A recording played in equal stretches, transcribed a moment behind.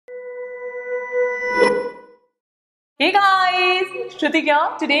Hey guys, Shruti here.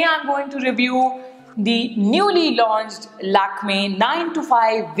 Today I'm going to review the newly launched Lakme 9 to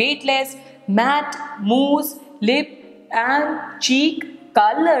 5 Weightless Matte Mousse Lip and Cheek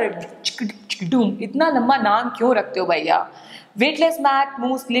Color. इतना लंबा नाम क्यों रखते हो भैया? Weightless Matte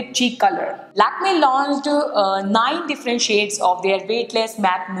Mousse Lip Cheek Color. Lakme launched 9 different shades of their Weightless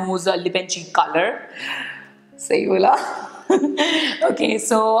Matte Mousse Lip and Cheek Color. सही बोला. Okay,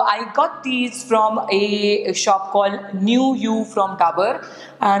 so I got these from a shop called New You from Tabur,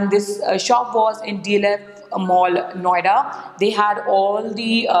 and this shop was in DLF Mall, Noida. They had all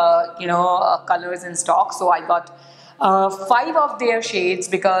the colors in stock, so I got 5 of their shades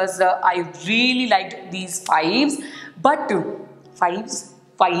because I really liked these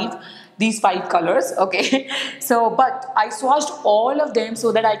these 5 colors. Okay, so but I swatched all of them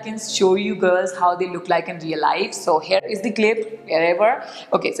so that I can show you girls how they look like in real life. So here is the clip wherever.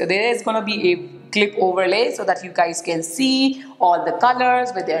 Okay, so there is gonna be a clip overlay so that you guys can see all the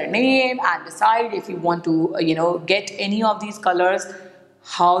colors with their name, and decide if you want to get any of these colors,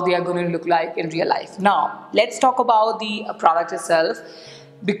 how they are going to look like in real life. Now let's talk about the product itself,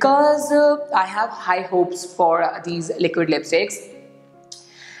 because I have high hopes for these liquid lipsticks.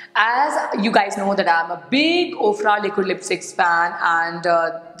 As you guys know that I'm a big Ofra liquid lipsticks fan, and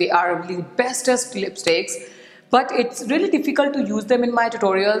they are really the bestest lipsticks, but it's really difficult to use them in my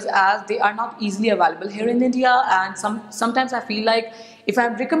tutorials as they are not easily available here in India, and sometimes I feel like if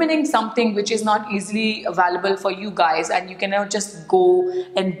I'm recommending something which is not easily available for you guys and you cannot just go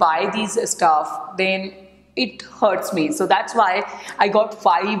and buy these stuff, then it hurts me. So that's why I got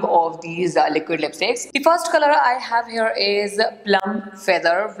 5 of these liquid lipsticks. The first color I have here is Plum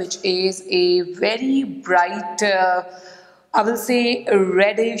Feather, which is a very bright, I will say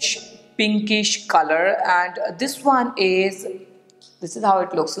reddish pinkish color, and this is how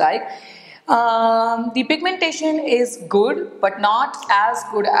it looks like. The pigmentation is good, but not as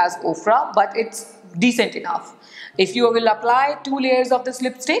good as Ofra, but it's decent enough. If you will apply 2 layers of this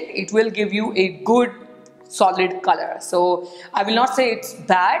lipstick, it will give you a good solid color. So I will not say it's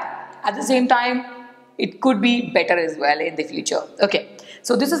bad. At the same time, it could be better as well in the future. Okay,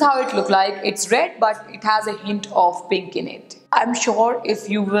 so this is how it looks like. It's red, but it has a hint of pink in it. I'm sure if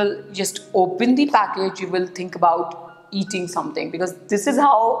you will just open the package, you will think about eating something, because this is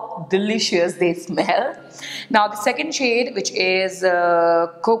how delicious they smell. Now the second shade, which is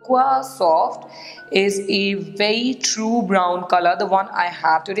Cocoa Soft, is a very true brown color, the one I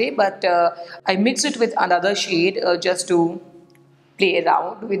have today, but I mixed it with another shade just to play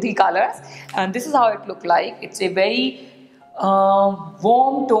around with the colors, and this is how it looked like. It's a very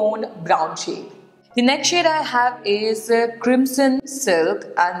warm tone brown shade. The next shade I have is Crimson Silk,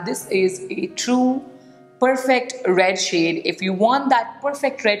 and this is a true perfect red shade. If you want that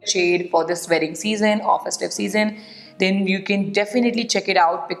perfect red shade for this wedding season or festive season, then you can definitely check it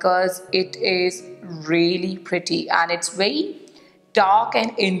out, because it is really pretty and it's very dark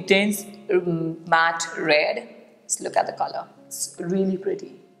and intense matte red. Let's look at the color. It's really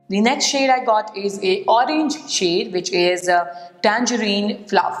pretty. The next shade I got is a orange shade, which is Tangerine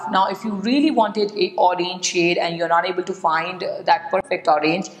Fluff. Now if you really wanted a orange shade and you're not able to find that perfect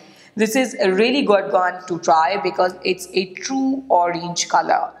orange, this is a really good one to try, because it's a true orange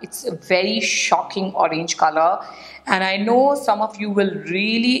color. It's a very shocking orange color, and I know some of you will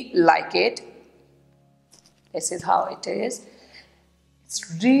really like it. This is how it is. It's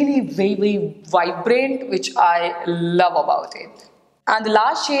really very, very vibrant, which I love about it. And the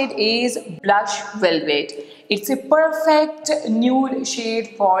last shade is Blush Velvet. It's a perfect nude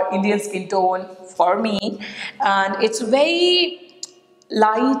shade for Indian skin tone for me, and it's very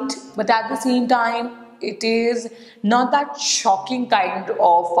light, but at the same time it is not that shocking kind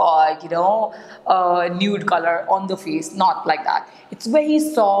of nude color on the face, not like that. It's very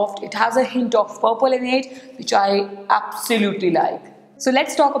soft. It has a hint of purple in it, which I absolutely like. So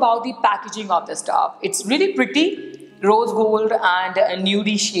let's talk about the packaging of the stuff. It's really pretty, rose gold and a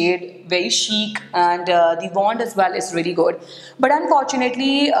nudie shade, very chic, and the wand as well is really good. But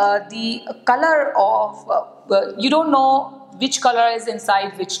unfortunately the color of you don't know which color is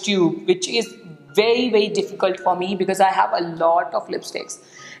inside which tube, which is very, very difficult for me, because I have a lot of lipsticks,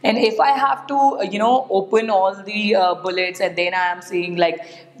 and if I have to open all the bullets and then I am seeing like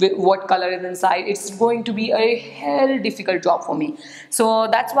what color is inside, it's going to be a hell difficult job for me. So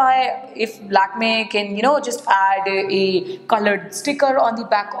that's why if Lakme can just add a colored sticker on the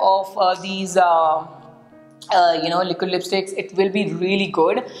back of these liquid lipsticks, it will be really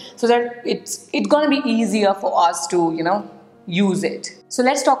good, so that it's gonna be easier for us to use it. So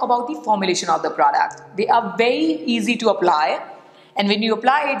let's talk about the formulation of the product. They are very easy to apply. and when you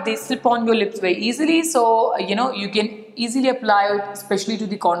apply it, they slip on your lips very easily. So you can easily apply it, especially to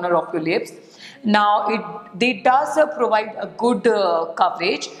the corner of your lips. Now they does provide a good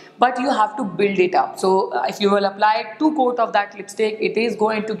coverage, but you have to build it up. So if you will apply 2 coats of that lipstick, it is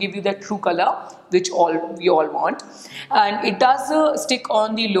going to give you that true color which we all want. And it does stick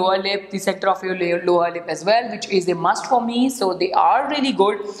on the lower lip, the center of your lower lip as well, which is a must for me. So they are really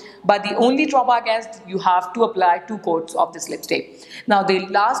good, but the only drawback is you have to apply 2 coats of this lipstick. Now they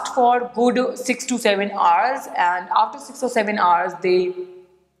last for good 6 to 7 hours, and after 6 or 7 hours they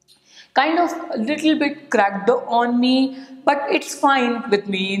kind of a little bit cracked on me, but it's fine with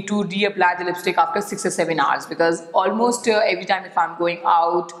me to reapply the lipstick after 6 or 7 hours, because almost every time if I'm going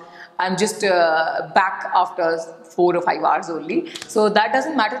out, I'm just back after 4 or 5 hours only. So that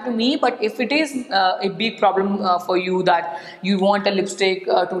doesn't matter to me. But if it is a big problem for you that you want a lipstick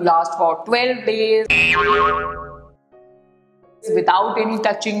to last for 12 days without any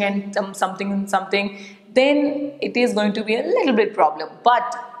touching and something, then it is going to be a little bit problem.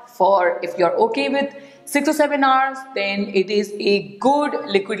 But if you're okay with 6 or 7 hours, then it is a good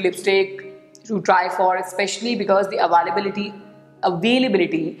liquid lipstick to try for, especially because the availability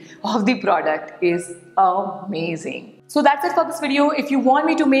of the product is amazing. So that's it for this video. If you want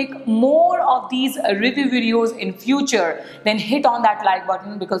me to make more of these review videos in future, then hit on that like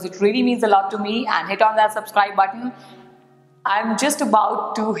button, because it really means a lot to me, and hit on that subscribe button. I'm just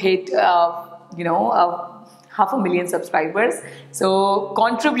about to hit 500,000 subscribers, so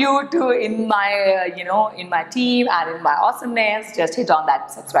contribute to in my team and in my awesomeness. Just hit on that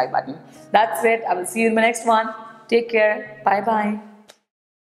subscribe button. That's it. I will see you in the next one. Take care. Bye bye.